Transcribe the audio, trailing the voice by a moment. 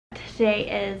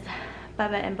Today is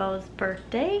Bubba and Beau's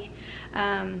birthday.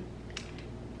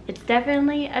 It's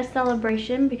definitely a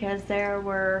celebration because there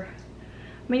were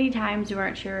many times we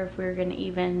weren't sure if we were going to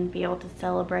even be able to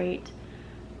celebrate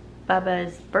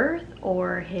Bubba's birth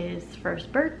or his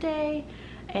first birthday,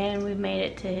 and we made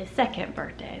it to his second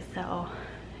birthday. So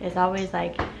it's always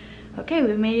like, okay,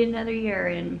 we made it another year,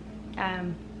 and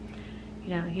you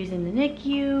know, he was in the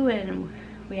NICU and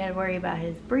we had to worry about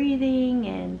his breathing,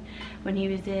 and when he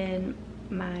was in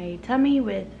my tummy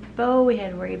with Beau, we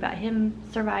had to worry about him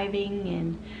surviving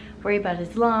and worry about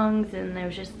his lungs, and there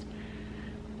was just,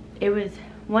 it was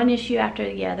one issue after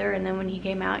the other. And then when he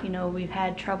came out, you know, we've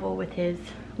had trouble with his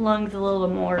lungs a little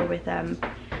more with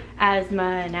asthma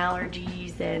and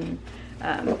allergies, and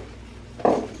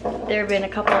there have been a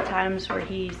couple of times where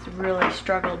he's really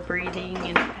struggled breathing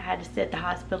and had to sit at the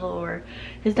hospital or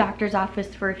his doctor's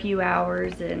office for a few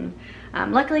hours. And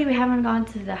luckily we haven't gone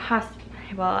to the hospital.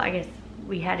 Well, I guess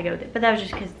we had to go there, but that was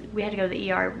just because we had to go to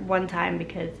the ER one time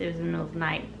because it was in the middle of the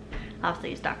night.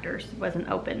 Obviously his doctor's wasn't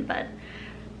open, but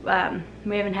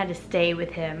we haven't had to stay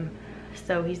with him,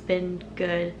 so he's been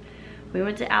good. We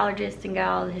went to allergist and got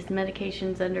all his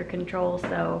medications under control,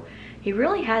 so he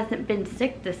really hasn't been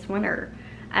sick this winter.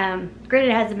 Granted,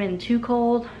 it hasn't been too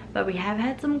cold, but we have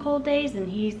had some cold days, and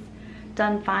he's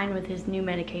done fine with his new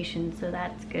medication, so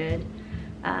that's good.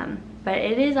 But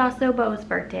it is also Beau's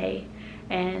birthday,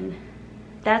 and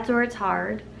that's where it's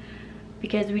hard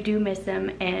because we do miss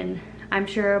him, and I'm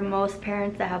sure most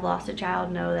parents that have lost a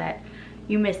child know that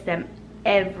you miss them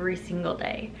every single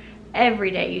day.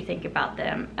 Every day you think about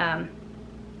them.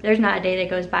 There's not a day that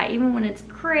goes by, even when it's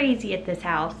crazy at this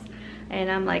house and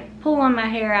I'm like pulling my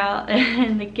hair out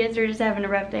and the kids are just having a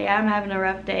rough day, I'm having a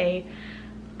rough day,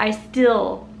 I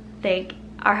still think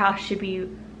our house should be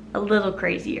a little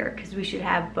crazier because we should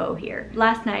have Beau here.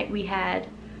 Last night we had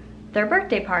their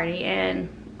birthday party, and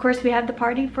of course we have the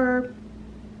party for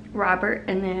Robert,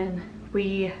 and then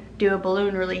we do a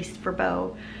balloon release for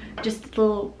Beau. Just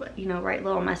little, you know, write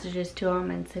little messages to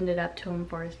him and send it up to him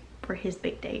for his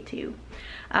big day too.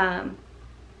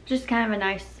 Just kind of a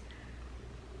nice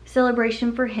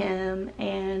celebration for him,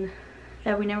 and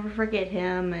that we never forget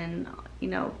him, and you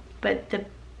know, but the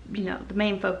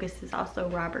main focus is also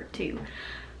Robert too.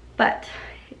 But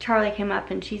Charlie came up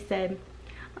and she said,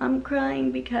 I'm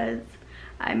crying because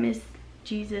I miss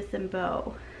Jesus and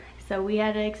Beau. So we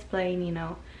had to explain, you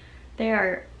know, they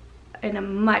are in a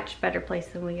much better place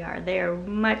than we are. They are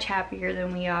much happier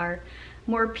than we are,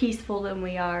 more peaceful than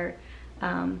we are.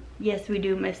 Yes, we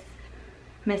do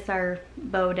miss our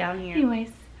Beau down here.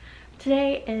 Anyways,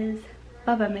 today is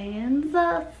Bubba Man's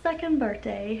second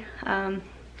birthday.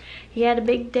 He had a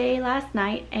big day last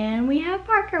night, and we have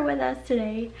Parker with us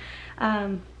today.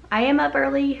 I am up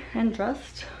early and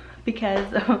dressed because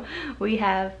we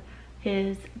have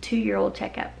his 2-year-old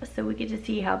checkup, so we get to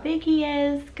see how big he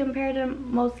is compared to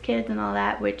most kids and all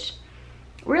that, which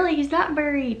really he's not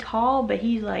very tall, but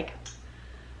he's like,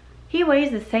 he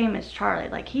weighs the same as Charlie.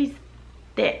 Like, he's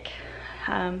thick.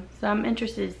 So I'm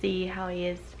interested to see how he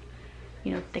is,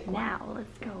 you know, thick. Now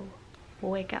let's go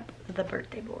wake up the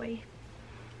birthday boy.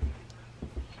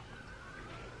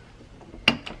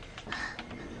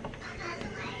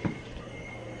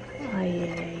 Oh,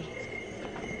 yay.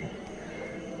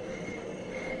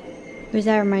 What does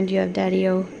that remind you of,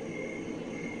 Daddy-O?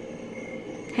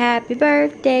 Happy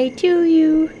birthday to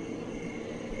you.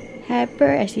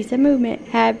 I see some movement.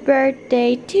 Happy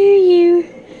birthday to you.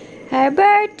 Happy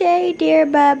birthday, dear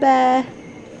Bubba.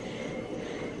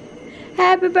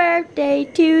 Happy birthday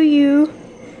to you.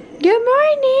 Good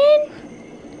morning.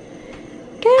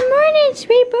 Good morning,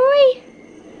 sweet boy.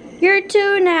 You're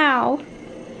 2 now.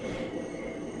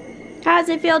 How does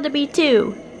it feel to be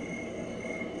 2?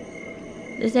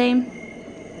 The same?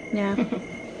 Yeah. Mom,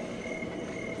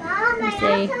 I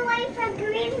have to wait for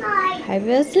green light. I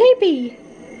feel sleepy.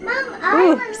 Mom,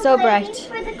 I was so waiting bright.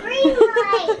 for the green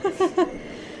light.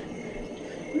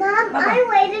 Mom, I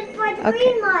waited for the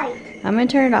green light. I'm gonna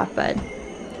turn it off, bud.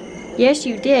 Yes,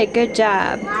 you did. Good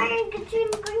job. Why didn't you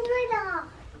turn the green light off?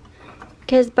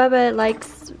 Because Bubba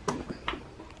likes,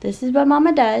 this is what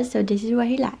Mama does, so this is what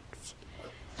he likes.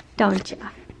 Don't ya?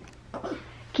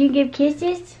 Can you give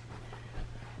kisses?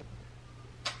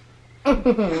 No,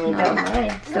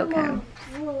 still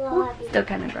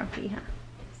kind of grumpy, huh?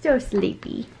 Still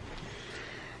sleepy.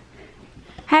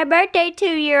 Happy birthday,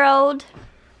 2-year-old.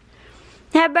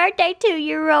 Happy birthday,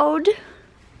 2-year-old.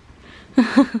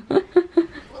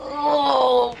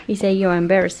 You say you're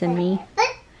embarrassing me.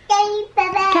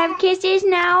 Can I have kisses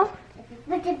now?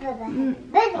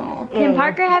 Oh. Can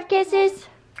Parker have kisses?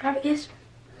 Have a kiss.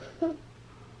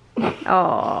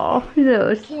 Oh,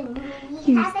 those.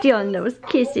 You stealing those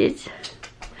kisses.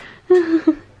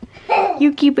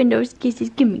 You keeping those kisses.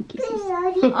 Give me kisses.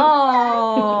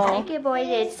 Oh, thank you, boy.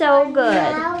 It's so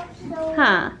good.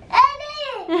 Huh?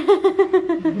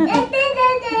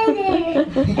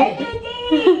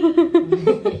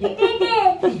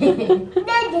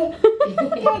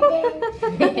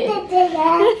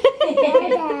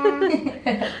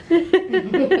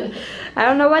 I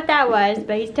don't know what that was,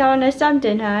 but he's telling us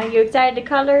something, huh? You excited to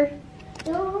color?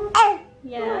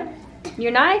 Yeah.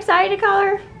 You're not excited to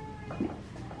color?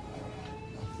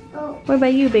 What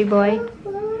about you, big boy?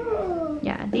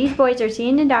 Yeah, these boys are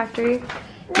seeing the doctor.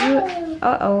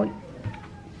 Uh-oh.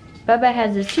 Bubba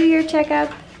has a 2-year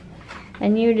checkup,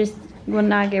 and you just will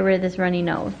not get rid of this runny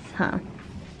nose, huh?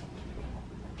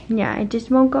 Yeah, it just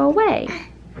won't go away.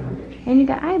 And you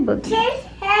got eye boogers.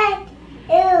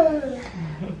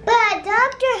 But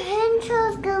Dr.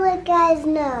 Henschel's gonna let guys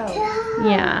know.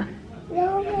 Yeah.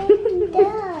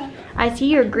 I see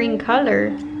your green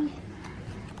color.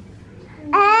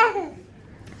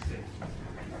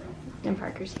 And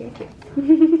Parker's here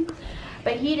too.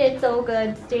 But he did so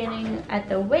good standing at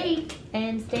the weight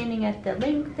and standing at the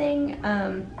length thing.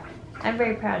 I'm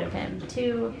very proud of him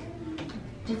too.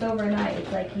 Just overnight,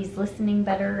 it's like he's listening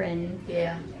better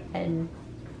and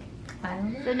I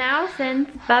don't know. So now since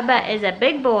Bubba is a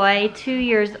big boy, 2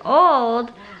 years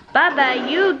old, Bubba,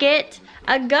 you get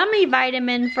a gummy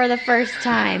vitamin for the first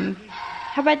time.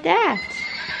 How about that?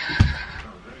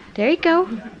 There you go.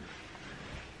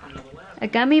 A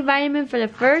gummy vitamin for the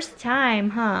first time,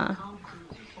 huh?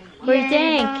 What do you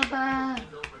think? Bubba.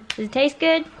 Does it taste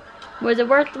good? Was it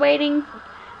worth waiting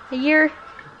a year?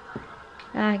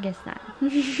 I guess not.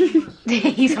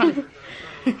 He's on.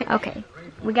 Okay,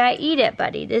 we gotta eat it,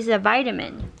 buddy. This is a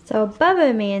vitamin. So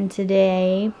Bubba Man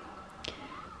today,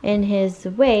 in his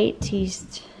weight,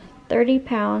 he's 30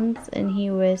 pounds and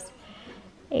he was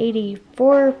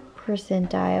 84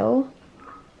 percentile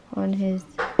on his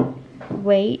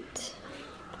weight.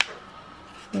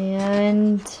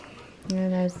 And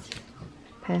that was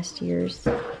past years.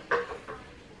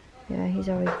 Yeah, he's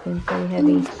always been pretty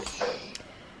heavy.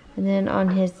 And then on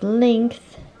his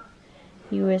length,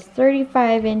 he was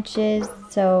 35 inches,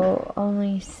 so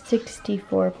only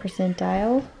 64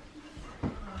 percentile.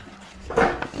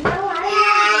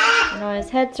 And on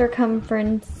his head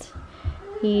circumference,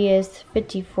 he is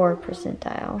 54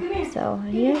 percentile. So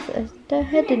he has the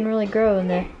head didn't really grow in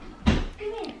the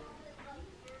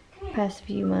past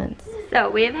few months. So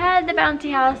we have had the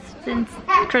bouncy house since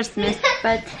Christmas,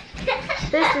 but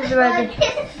this is what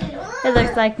it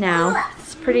looks like now.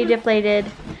 It's pretty deflated.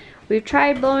 We've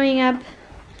tried blowing up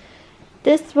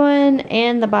this one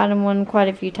and the bottom one quite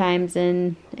a few times,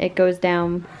 and it goes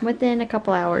down within a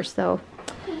couple hours. So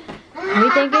we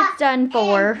think it's done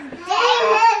for.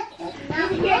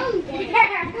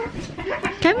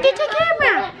 Come get your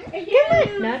camera. Come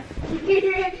on. No. Come get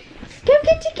your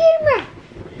camera.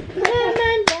 Come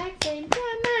on, Jackson.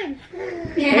 Come on.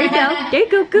 There you go. There you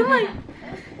go. Come on.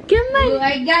 Come on. Oh,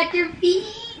 I got your feet.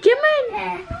 Come on.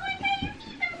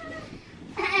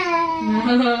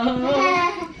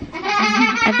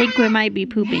 I think we might be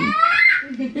pooping.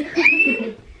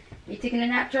 You taking a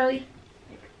nap, Charlie?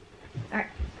 Alright.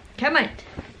 Come on.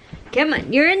 Come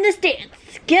on. You're in the stands.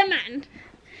 Come on.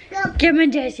 Come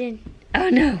on, Jason. Oh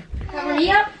no.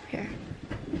 Hurry up. Here.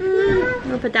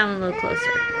 We'll put that one a little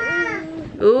closer.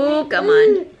 Ooh, come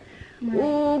on.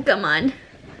 Ooh, come on.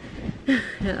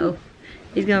 Uh-oh.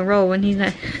 He's gonna roll when he's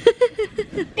not.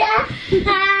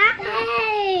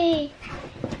 Hey.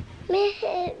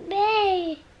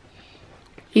 Babe.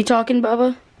 You talking,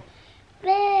 Bubba?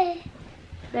 Babe.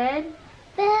 Bed?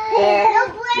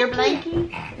 Your blankie?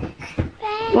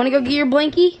 You wanna go get your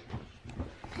blankie?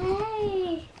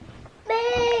 Hey.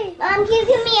 Babe. You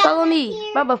give me Follow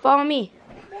me. Bubba, follow me.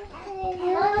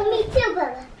 Follow me too,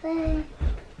 Bubba.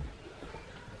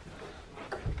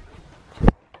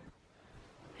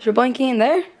 Is your blankie in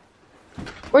there?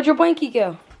 Where'd your blankie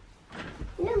go?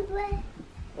 No, but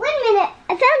wait a minute.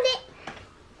 I found it.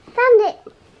 Found it.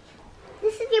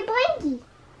 This is your blankie.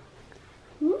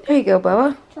 There you go,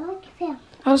 Bubba. So look at him.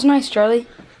 That was nice, Charlie.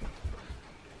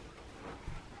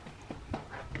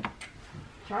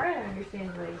 Charlie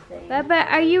understands what he's saying. Bubba,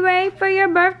 are you ready for your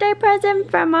birthday present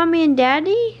from Mommy and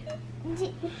Daddy?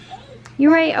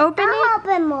 You ready to open it? I'll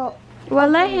open more. Well,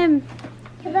 let him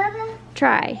Bubba?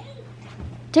 try.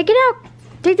 Take it out.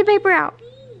 Take the paper out.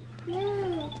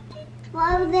 No.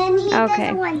 Well, then he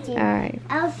doesn't want to. All right.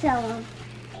 I'll show him.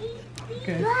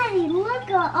 Okay. Daddy, look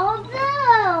at all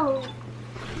those.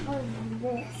 What's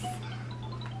this?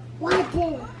 What is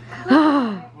it?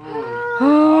 Oh.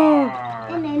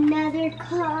 And then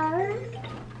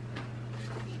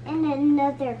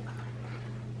another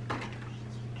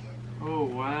Oh,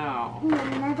 wow. in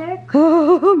another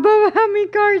Oh, Bubba, how many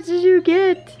cars did you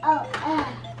get?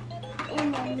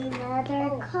 in another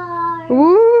car.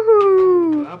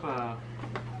 Woohoo! Bubba.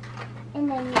 In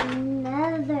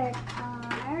another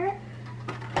car.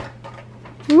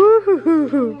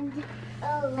 Woohoo!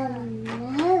 And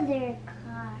another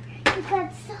car. You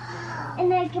got so,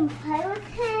 and I can play with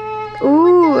him.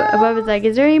 Ooh, with Bubba's like,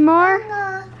 is there any more?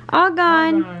 All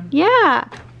gone. All gone. Yeah.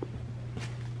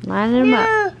 Lining them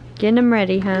up. Getting them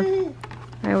ready, huh?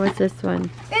 Alright, what's this one?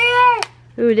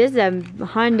 Ooh, this is a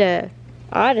Honda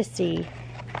Odyssey.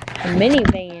 A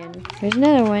minivan. Here's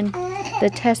another one.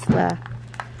 The Tesla.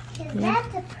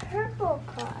 That's a purple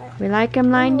car. We like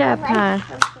them lined up, huh?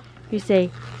 Purple. You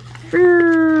say,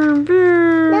 boom,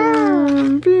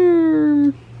 boom,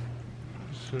 boom.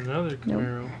 It's another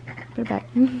Camaro. Put it back.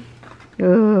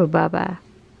 Ooh, Bubba.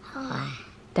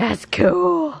 That's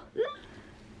cool.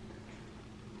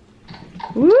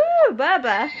 Woo,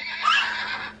 Bubba.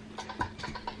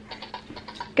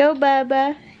 Go,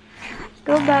 Bubba.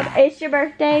 Go, Bubba. It's your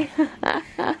birthday.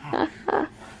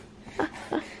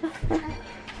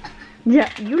 Yeah,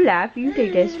 you laugh. You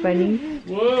think that's funny.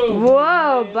 Whoa.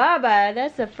 Whoa, Bubba.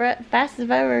 That's the fastest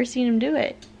I've ever seen him do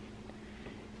it.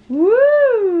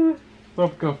 Woo.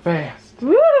 Bubba go fast.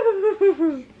 Woo.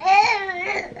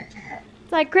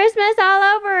 It's like Christmas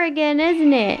all over again,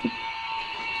 isn't it?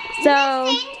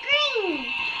 So,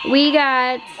 we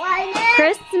got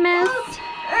Christmas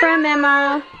from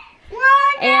Emma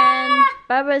and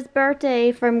Bubba's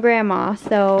birthday from Grandma.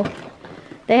 So,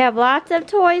 they have lots of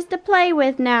toys to play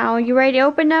with now. You ready to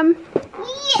open them?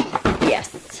 Yes.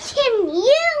 Yes. Can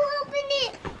you open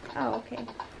it? Oh, okay.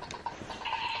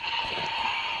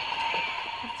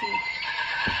 Let's see.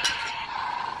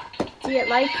 See, it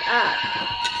lights up.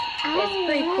 It's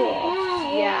pretty cool.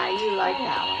 Yeah, you like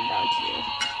that one, don't you?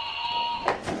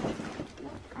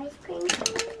 Ice cream.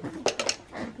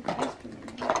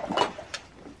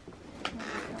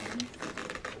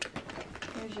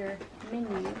 There's your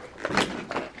menu.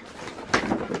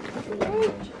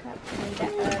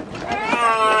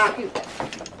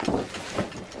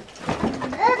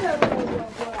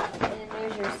 And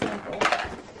there's your sample.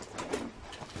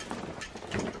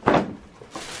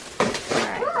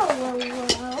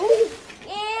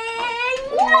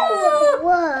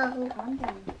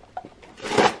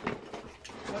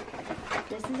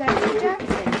 This is actually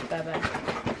JAXON, Bubba.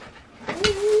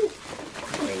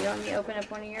 Here, you want me to open up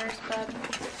one of yours, Bub?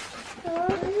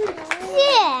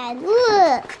 Yeah,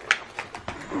 look.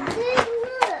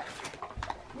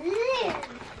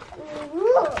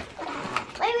 Look.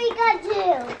 What we got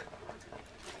to?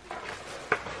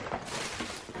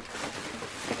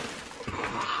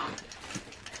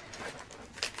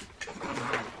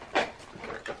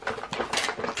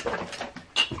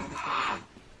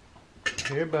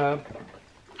 Here, Bub.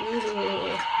 Ooh.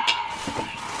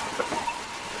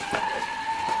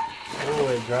 Oh,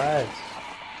 it drives.